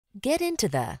Get into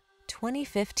the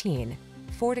 2015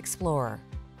 Ford Explorer.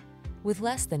 With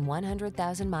less than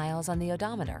 100,000 miles on the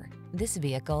odometer, this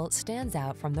vehicle stands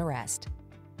out from the rest.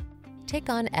 Take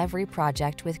on every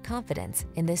project with confidence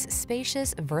in this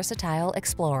spacious, versatile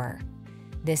Explorer.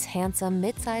 This handsome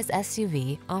midsize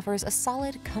SUV offers a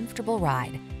solid, comfortable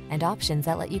ride and options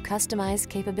that let you customize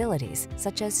capabilities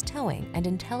such as towing and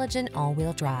intelligent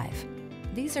all-wheel drive.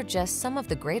 These are just some of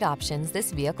the great options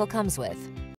this vehicle comes with: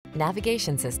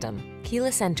 navigation system,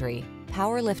 keyless entry,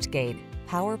 power liftgate,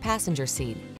 power passenger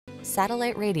seat,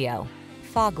 satellite radio,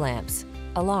 fog lamps,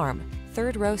 alarm,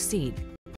 third row seat,